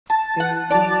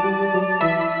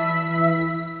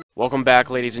Welcome back,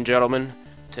 ladies and gentlemen.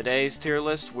 Today's tier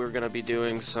list, we're going to be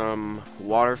doing some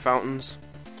water fountains.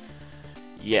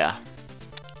 Yeah,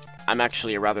 I'm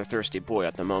actually a rather thirsty boy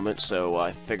at the moment, so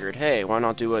I figured, hey, why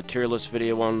not do a tier list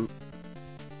video on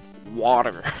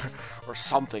water or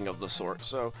something of the sort.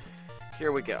 So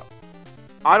here we go.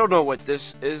 I don't know what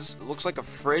this is. It looks like a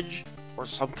fridge or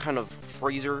some kind of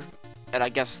freezer, and I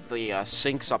guess the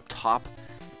sink's up top.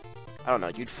 I don't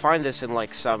know. You'd find this in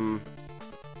like some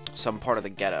part of the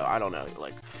ghetto. I don't know,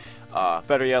 like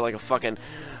better yet, like a fucking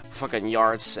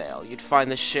yard sale. You'd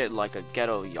find this shit like a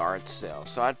ghetto yard sale.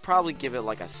 So I'd probably give it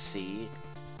like a C,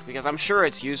 because I'm sure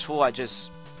it's useful. I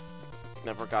just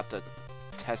never got to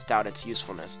test out its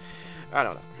usefulness. I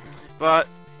don't know. But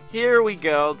here we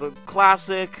go, the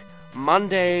classic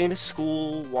mundane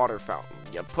school water fountain.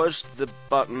 You push the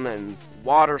button and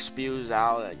water spews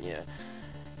out, and you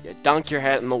dunk your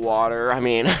head in the water. I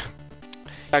mean,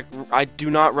 I do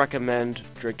not recommend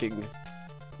drinking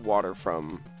water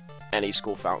from any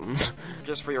school fountain,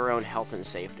 just for your own health and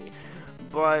safety.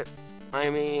 But, I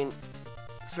mean,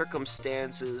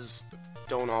 circumstances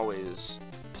don't always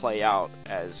play out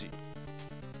as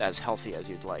healthy as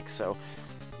you'd like. So,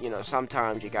 you know,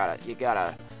 sometimes you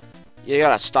gotta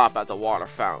stop at the water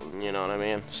fountain, you know what I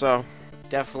mean? So,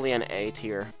 definitely an A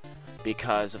tier,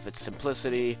 because of its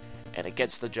simplicity, and it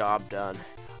gets the job done.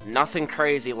 Nothing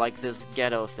crazy like this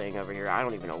ghetto thing over here. I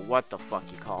don't even know what the fuck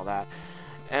you call that.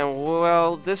 And,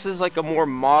 well, this is like a more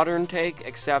modern take,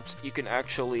 except you can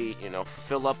actually, you know,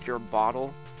 fill up your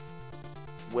bottle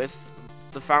with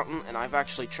the fountain, and I've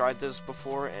actually tried this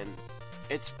before, and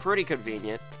it's pretty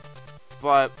convenient,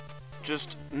 but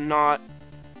just not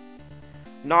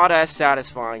as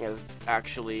satisfying as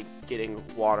actually getting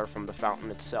water from the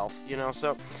fountain itself, you know?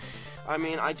 So, I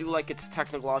mean, I do like its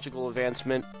technological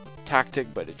advancement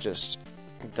tactic, but it just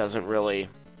doesn't really,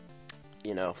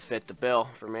 you know, fit the bill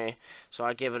for me. So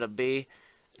I give it a B.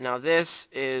 Now this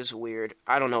is weird.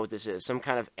 I don't know what this is. Some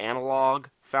kind of analog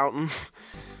fountain.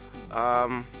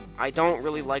 I don't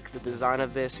really like the design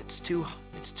of this. It's too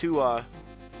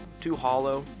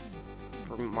hollow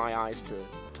for my eyes to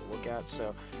look at.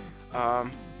 So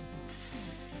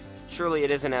surely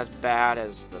it isn't as bad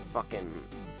as the fucking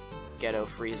ghetto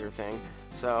freezer thing.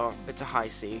 So it's a high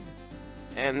C.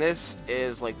 And this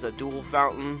is like the dual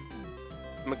fountain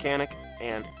mechanic,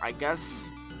 and I guess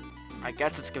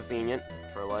it's convenient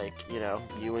for, like, you know,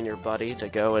 you and your buddy to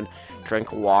go and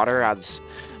drink water at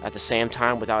the same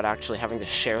time without actually having to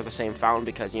share the same fountain,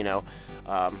 because, you know,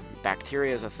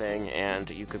 bacteria is a thing, and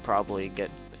you could probably get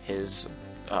his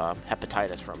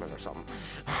hepatitis from it or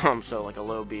something. So like a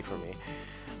low B for me.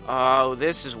 Oh,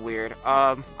 this is weird.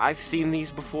 I've seen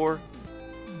these before.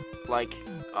 Like,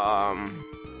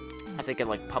 I think in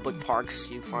like public parks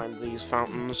you find these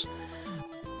fountains.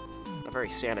 They're very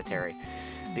sanitary,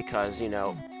 because, you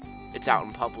know, it's out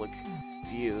in public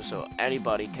view, so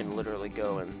anybody can literally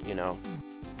go and, you know,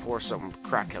 pour some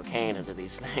crack cocaine into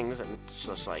these things, and it's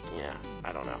just like, yeah,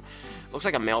 I don't know. Looks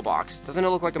like a mailbox. Doesn't it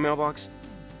look like a mailbox?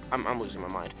 I'm losing my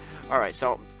mind. Alright,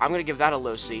 so I'm gonna give that a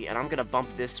low C, and I'm gonna bump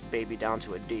this baby down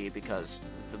to a D, because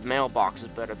the mailbox is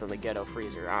better than the ghetto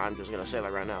freezer. I'm just gonna say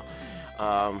that right now.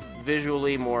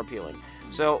 Visually more appealing.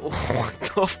 So, what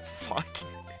the fuck?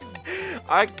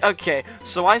 Okay,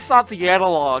 so I thought the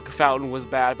analog fountain was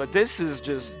bad, but this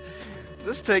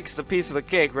takes the piece of the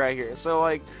cake right here. So,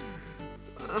 like,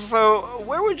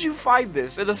 where would you find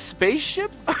this? In a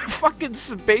spaceship? A fucking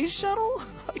space shuttle?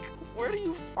 Like, where do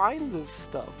you find this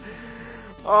stuff?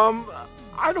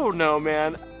 I don't know,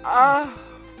 man. I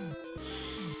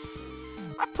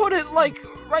put it, like,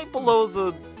 right below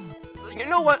the... You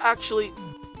know what, actually...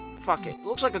 Fuck it. It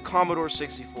looks like a Commodore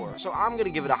 64. So I'm gonna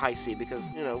give it a high C, because,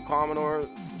 you know, Commodore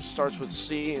starts with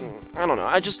C, and I don't know.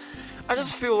 I just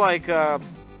feel like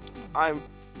I'm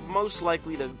most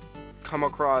likely to come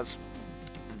across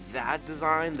that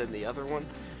design than the other one.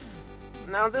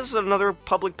 Now this is another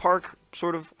public park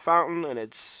sort of fountain, and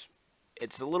it's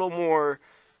a little more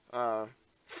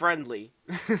friendly,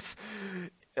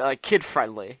 kid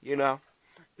friendly, you know.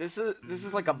 This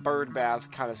is like a bird bath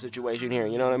kind of situation here,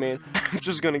 you know what I mean? I'm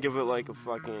just gonna give it like a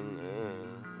fucking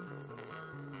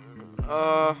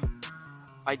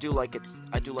I do like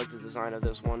the design of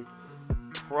this one.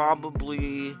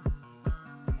 Probably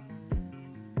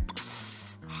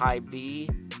high B.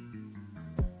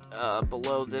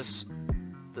 Below this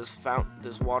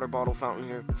water bottle fountain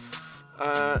here.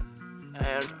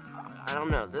 And I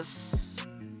don't know,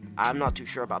 I'm not too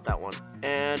sure about that one.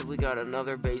 And we got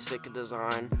another basic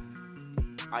design.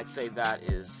 I'd say that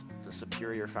is the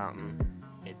superior fountain.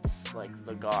 It's like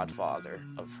the godfather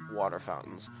of water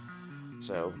fountains.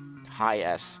 So, high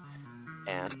S.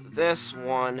 And this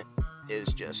one is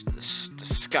just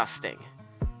disgusting.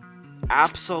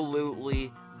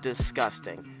 Absolutely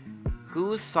disgusting.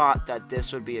 Who thought that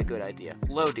this would be a good idea?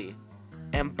 Low D.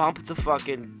 And bump the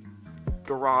fucking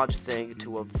garage thing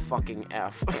to a fucking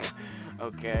F.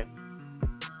 Okay.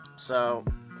 So,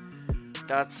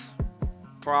 that's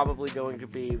probably going to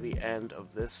be the end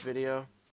of this video.